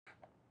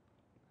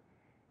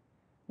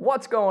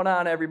What's going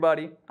on,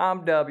 everybody?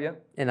 I'm Dubya.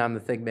 And I'm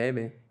the ThicccBBY.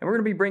 And we're going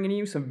to be bringing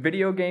you some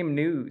video game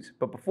news.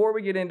 But before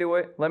we get into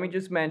it, let me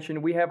just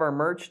mention we have our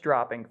merch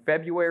dropping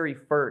February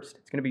 1st.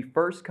 It's going to be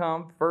first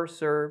come, first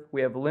serve.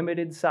 We have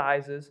limited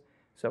sizes,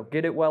 so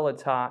get it while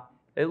it's hot.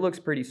 It looks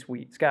pretty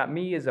sweet. It's got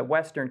me as a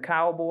Western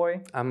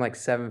cowboy. I'm like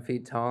 7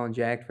 feet tall and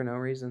jacked for no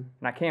reason.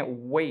 And I can't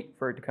wait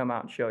for it to come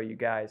out and show you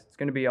guys. It's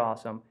going to be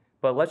awesome.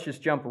 But let's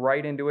just jump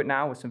right into it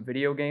now with some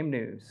video game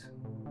news.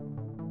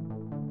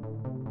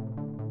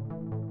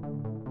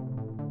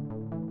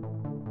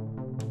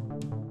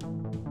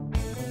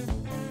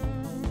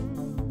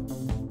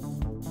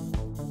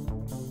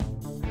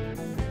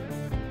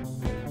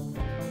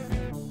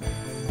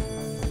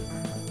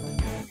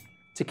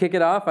 To kick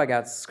it off, I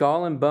got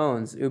Skull and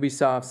Bones,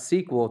 Ubisoft's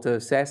sequel to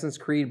Assassin's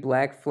Creed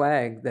Black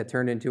Flag that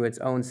turned into its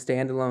own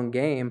standalone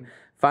game,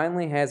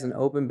 finally has an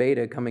open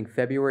beta coming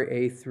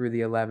February 8th through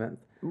the 11th.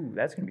 Ooh,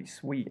 that's going to be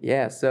sweet.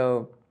 Yeah,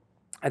 so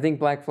I think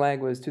Black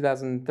Flag was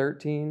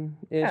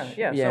 2013-ish.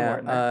 Yeah, somewhere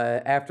in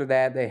there. After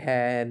that, they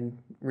had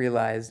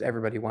realized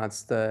everybody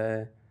wants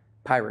the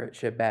pirate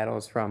ship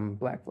battles from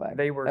Black Flag.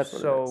 They were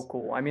so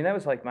cool. I mean, that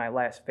was like my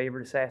last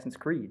favorite Assassin's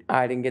Creed.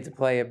 I didn't get to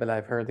play it, but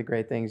I've heard the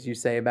great things you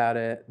say about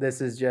it. This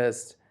is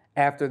just,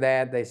 after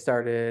that, they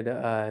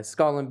started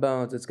Skull and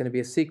Bones. It's going to be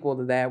a sequel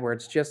to that where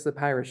it's just the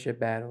pirate ship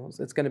battles.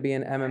 It's going to be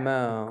an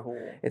MMO.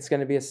 Cool. It's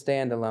going to be a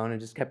standalone. It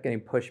just kept getting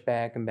pushed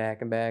back and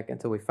back and back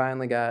until we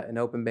finally got an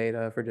open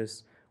beta for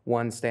just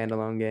one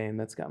standalone game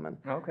that's coming.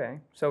 Okay.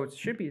 So it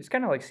should be, it's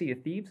kind of like Sea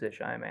of Thieves-ish,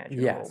 I imagine,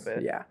 yes, a little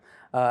bit. Yeah.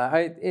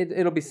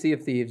 It'll be Sea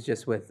of Thieves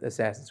just with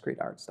Assassin's Creed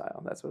art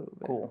style. That's what it'll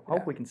be. Cool. Yeah.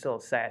 Hope we can still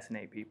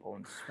assassinate people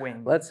and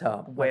swing. Let's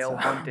hope. Whale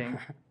hunting.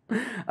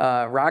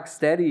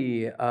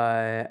 Rocksteady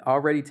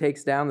already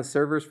takes down the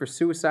servers for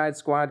Suicide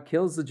Squad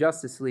Kills the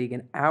Justice League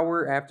an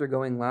hour after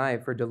going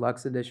live for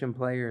Deluxe Edition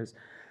players.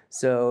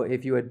 So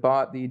if you had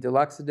bought the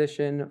Deluxe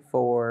Edition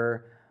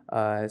for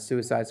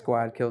Suicide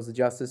Squad Kills the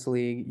Justice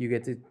League, you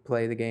get to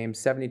play the game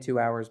 72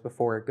 hours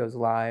before it goes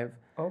live.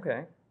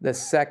 Okay. The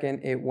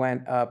second it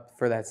went up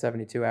for that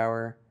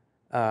 72-hour,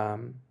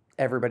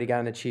 everybody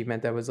got an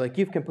achievement that was like,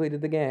 you've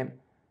completed the game.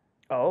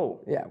 Oh.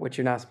 Yeah, which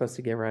you're not supposed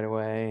to get right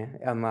away.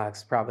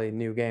 Unlocks probably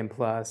New Game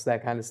Plus,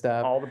 that kind of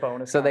stuff. All the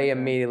bonus. So they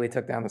immediately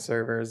took down the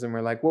servers and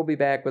were like, we'll be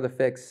back with a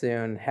fix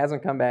soon.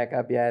 Hasn't come back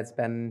up yet. It's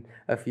been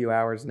a few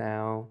hours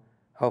now.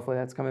 Hopefully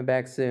that's coming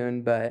back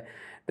soon. But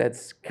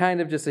that's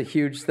kind of just a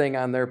huge thing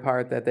on their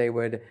part that they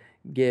would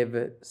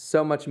give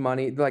so much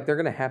money. Like, they're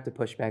going to have to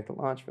push back the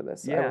launch for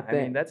this. Yeah, I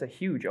mean, that's a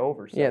huge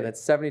oversight. Yeah,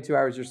 that's 72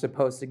 hours you're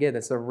supposed to get.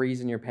 That's the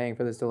reason you're paying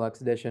for this deluxe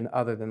edition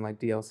other than like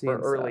DLC for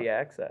and early stuff.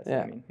 access.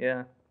 Yeah. I mean,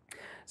 yeah.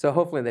 So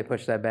hopefully they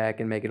push that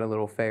back and make it a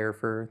little fair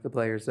for the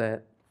players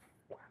that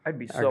I'd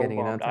be so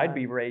bummed. I'd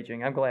be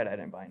raging. I'm glad I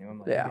didn't buy new.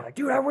 I'm like,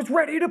 dude, I was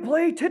ready to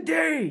play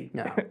today.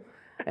 No.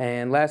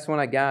 And last one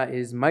I got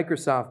is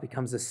Microsoft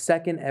becomes the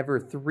second ever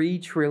 $3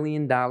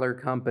 trillion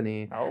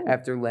company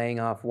after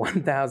laying off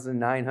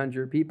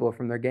 1,900 people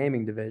from their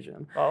gaming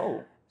division.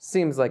 Oh.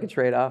 Seems like a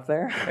trade-off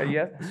there.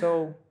 Yeah,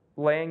 so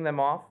laying them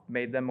off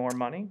made them more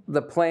money?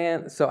 The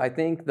plan, so I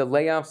think the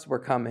layoffs were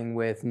coming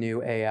with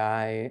new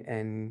AI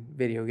and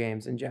video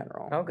games in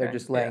general. Okay. They're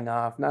just laying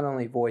off not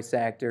only voice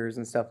actors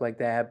and stuff like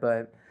that,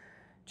 but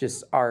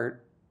just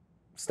art,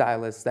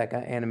 stylists, that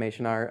kind of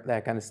animation art,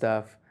 that kind of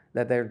stuff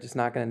that they're just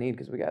not going to need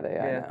because we got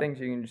AI now. Things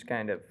you can just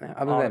kind of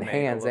other than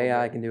hands,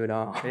 AI can do it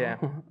all. Yeah,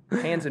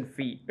 hands and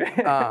feet.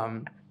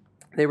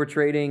 They were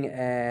trading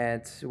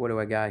at, what do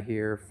I got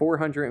here,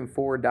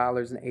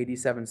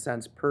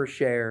 $404.87 per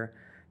share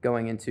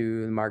going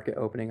into the market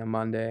opening on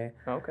Monday.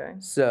 Okay.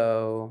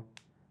 So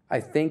I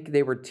think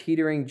they were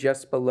teetering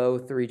just below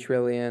 $3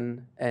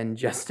 trillion, and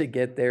just to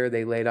get there,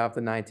 they laid off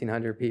the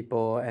 1,900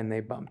 people, and they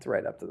bumped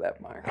right up to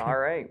that mark. All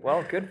right.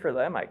 Well, good for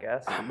them, I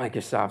guess.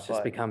 Microsoft's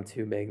just become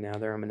too big now.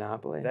 They're a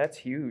monopoly. That's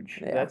huge.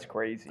 Yeah. That's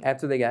crazy.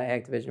 After they got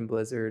Activision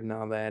Blizzard and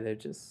all that, it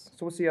just...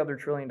 So what's the other $1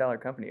 trillion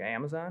company?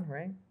 Amazon,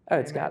 right? Oh,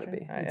 it's got to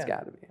be. It's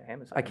got to be.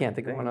 Amazon. I can't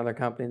think of one other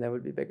company that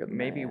would be bigger than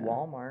maybe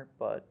Walmart,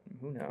 but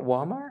who knows?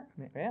 Walmart?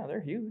 Yeah, they're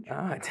huge. Oh,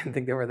 I didn't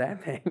think they were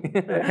that big.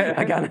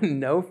 I got a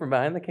no from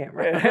behind the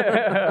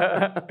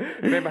camera.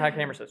 Man behind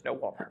camera says no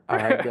Walmart. All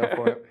right, go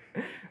for it.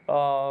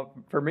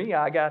 For me,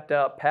 I got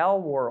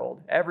PALWORLD.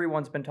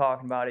 Everyone's been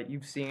talking about it.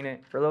 You've seen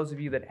it. For those of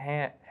you that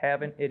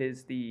haven't, it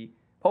is the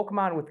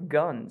Pokemon with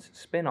Guns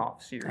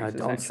spin-off series.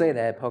 Don't say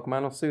that.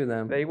 Pokemon will sue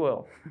them. They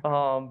will.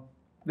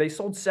 They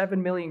sold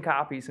 7 million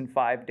copies in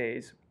 5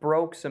 days,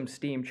 broke some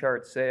Steam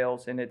chart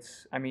sales, and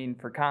it's, I mean,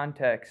 for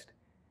context,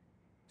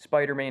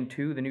 Spider-Man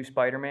 2, the new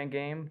Spider-Man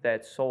game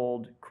that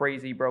sold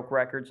crazy, broke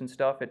records and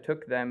stuff, it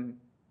took them,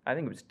 I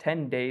think it was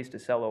 10 days to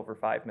sell over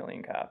 5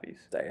 million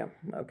copies. Damn,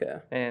 okay.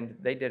 And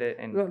they did it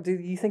in Well, do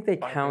you think they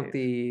count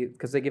days.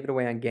 because they give it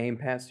away on Game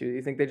Pass, do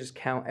you think they just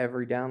count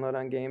every download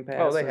on Game Pass?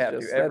 Oh, they have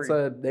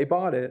to. They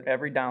bought it.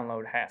 Every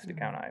download has to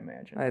count, I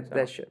imagine.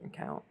 That shouldn't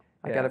count.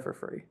 I got it for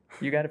free.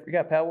 You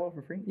got PALWORLD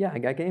for free? Yeah, I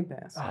got Game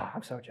Pass. Oh,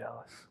 I'm so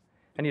jealous.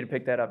 I need to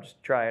pick that up just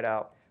to try it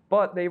out.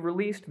 But they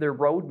released their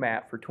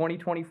roadmap for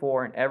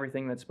 2024 and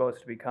everything that's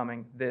supposed to be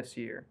coming this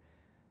year.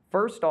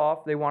 First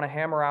off, they want to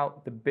hammer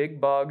out the big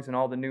bugs and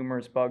all the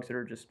numerous bugs that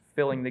are just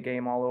filling the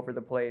game all over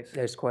the place.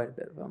 There's quite a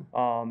bit of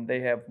them.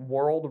 They have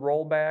world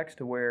rollbacks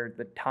to where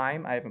the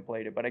time, I haven't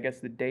played it, but I guess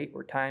the date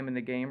or time in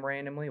the game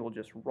randomly will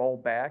just roll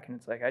back. And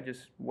it's like, I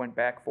just went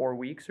back 4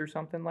 weeks or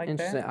something like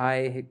Interesting. that.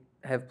 I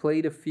have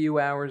played a few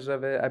hours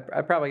of it.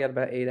 I probably got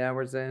about 8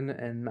 hours in,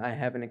 and I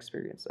haven't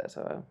experienced that,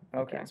 so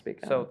I can't speak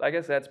on So it. I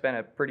guess that's been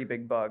a pretty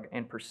big bug.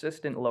 And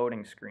persistent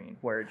loading screen,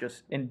 where it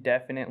just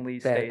indefinitely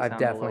stays I've on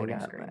the definitely loading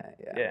got screen. that.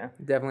 Yeah.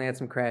 Definitely had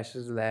some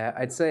crashes with that.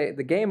 I'd say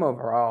the game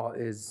overall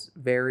is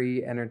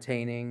very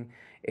entertaining.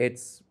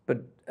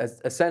 But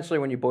essentially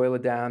when you boil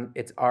it down,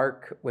 it's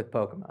Ark with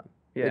Pokemon.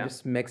 Yeah. They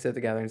just mix it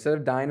together. Instead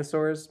of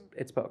dinosaurs,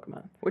 it's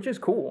Pokemon. Which is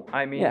cool.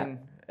 I mean,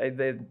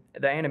 the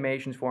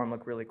animations for them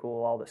look really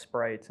cool. All the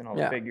sprites and all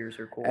the figures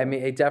are cool. I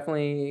mean, it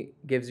definitely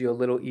gives you a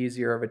little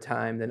easier of a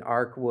time than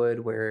Ark would,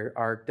 where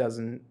Ark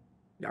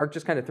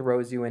just kind of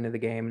throws you into the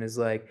game and is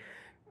like,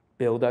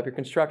 build up your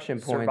construction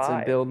points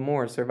and build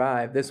more,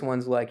 survive. This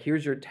one's like,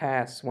 here's your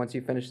tasks. Once you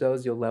finish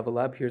those, you'll level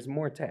up. Here's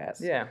more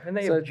tasks. Yeah, and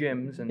they have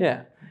gyms and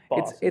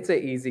bosses. It's an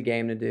easy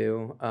game to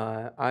do.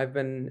 I've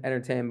been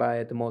entertained by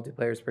it. The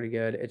multiplayer is pretty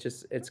good.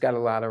 It's got a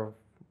lot of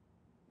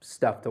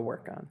stuff to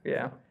work on.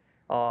 Yeah.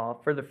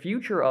 For the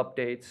future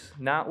updates,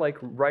 not like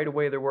right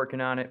away they're working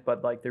on it,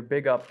 but like their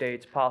big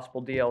updates,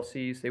 possible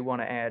DLCs, they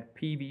want to add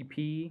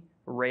PvP,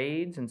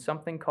 raids, and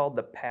something called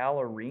the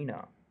PAL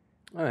Arena.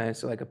 All right,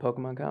 so like a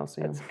Pokemon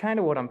Coliseum. That's kind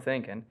of what I'm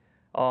thinking.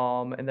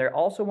 And they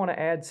also want to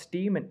add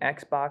Steam and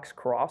Xbox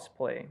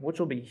crossplay, which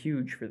will be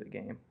huge for the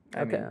game.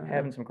 I mean,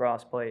 having some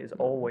crossplay is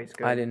always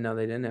good. I didn't know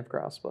they didn't have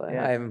crossplay.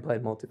 I haven't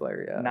played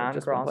multiplayer yet.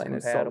 Non-cross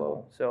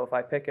compatible. So if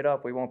I pick it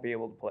up, we won't be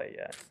able to play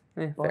yet.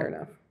 Fair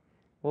enough.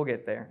 We'll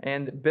get there.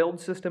 And build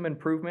system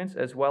improvements,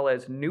 as well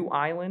as new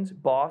islands,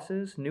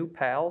 bosses, new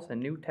pals, and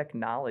new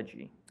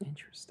technology.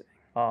 Interesting.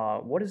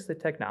 What is the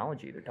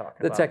technology they're talking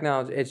about? The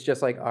technology, it's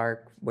just like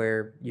Ark,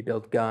 where you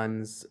build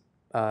guns,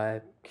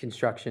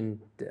 construction,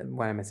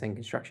 why am I saying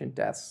construction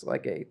desks,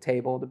 like a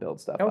table to build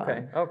stuff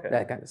on. Okay.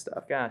 That kind of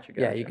stuff. Gotcha.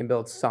 Yeah, you can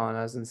build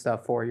saunas and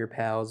stuff for your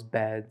pals,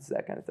 beds,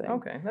 that kind of thing.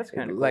 Okay, that's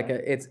kind of cool. Like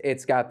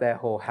it's got that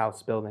whole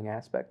house building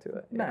aspect to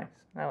it. Nice.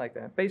 I like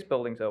that. Base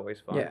building's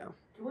always fun. Yeah.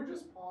 Can we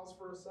just pause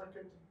for a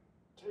second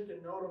to take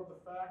a note of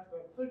the fact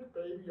that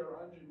ThicccBBY,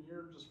 our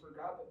engineer, just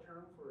forgot the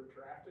term for a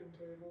drafting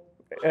table?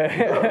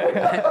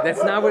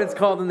 That's not what it's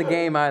called in the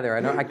game either.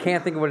 I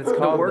can't think of what it's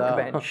called. The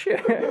workbench.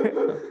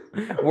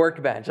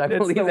 Workbench. I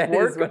believe that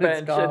is what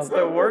it's called. It's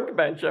the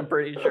workbench, I'm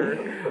pretty sure.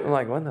 I'm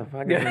like, what the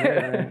fuck is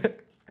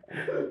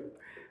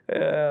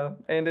that?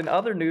 And in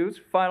other news,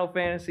 Final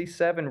Fantasy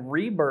VII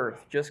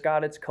Rebirth just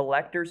got its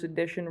collector's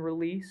edition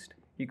released.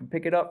 You can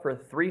pick it up for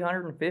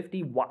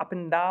 $350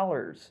 whopping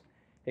dollars.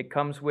 It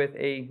comes with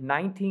a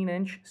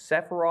 19-inch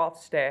Sephiroth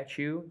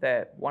statue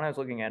that, when I was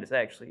looking at, is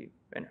actually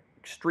an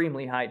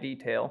extremely high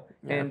detail.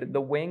 Yeah. And the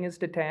wing is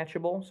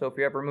detachable, so if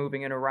you're ever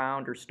moving it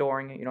around or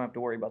storing it, you don't have to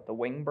worry about the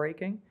wing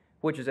breaking,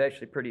 which is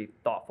actually pretty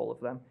thoughtful of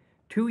them.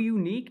 2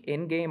 unique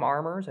in-game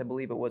armors. I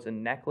believe it was a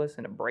necklace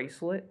and a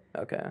bracelet.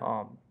 Okay.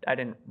 I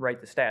didn't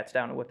write the stats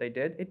down of what they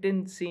did. It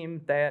didn't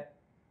seem that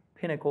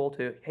pinnacle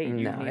to, hey, you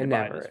need to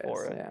buy this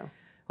for it. Yeah.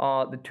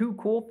 The 2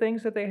 cool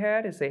things that they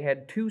had is they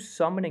had 2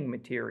 summoning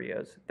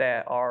materias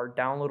that are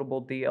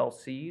downloadable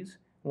DLCs.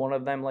 One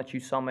of them lets you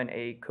summon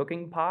a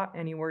cooking pot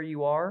anywhere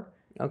you are.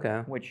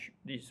 Okay. Which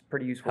is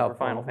pretty useful for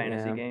Final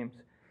Fantasy games.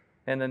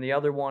 And then the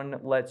other one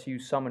lets you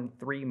summon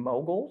 3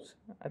 moguls.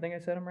 I think I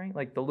said them right.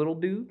 Like the little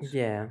dudes.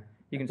 Yeah.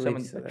 You can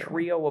summon a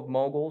trio of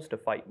moguls to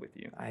fight with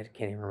you. I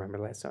can't even remember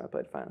the last time I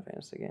played Final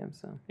Fantasy games.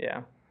 So.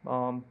 Yeah.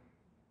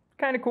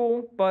 Kind of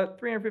cool, but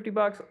 $350,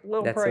 a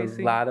little pricey. That's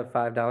a lot of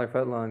 $5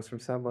 footlongs from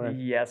Subway.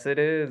 Yes, it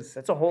is.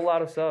 That's a whole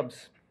lot of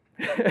subs.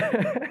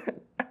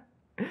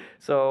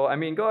 So, I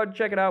mean, go ahead and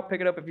check it out. Pick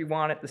it up if you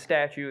want it. The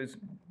statue is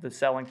the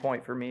selling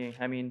point for me.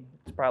 I mean,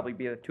 it's probably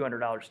be a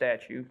 $200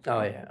 statue. So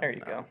oh, yeah. There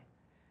you go.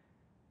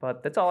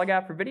 But that's all I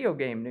got for video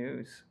game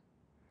news.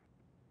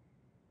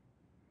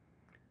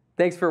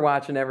 Thanks for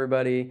watching,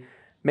 everybody.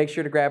 Make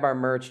sure to grab our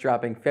merch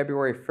dropping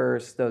February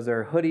 1st. Those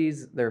are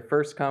hoodies. They're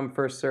first come,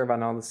 first serve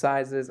on all the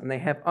sizes, and they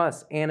have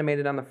us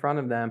animated on the front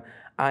of them.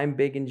 I'm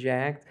big and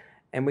jacked,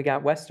 and we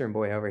got Western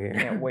Boy over here.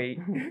 Can't wait.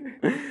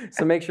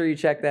 So make sure you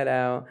check that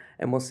out,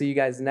 and we'll see you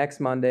guys next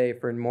Monday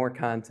for more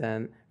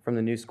content from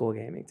the New School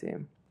Gaming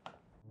team.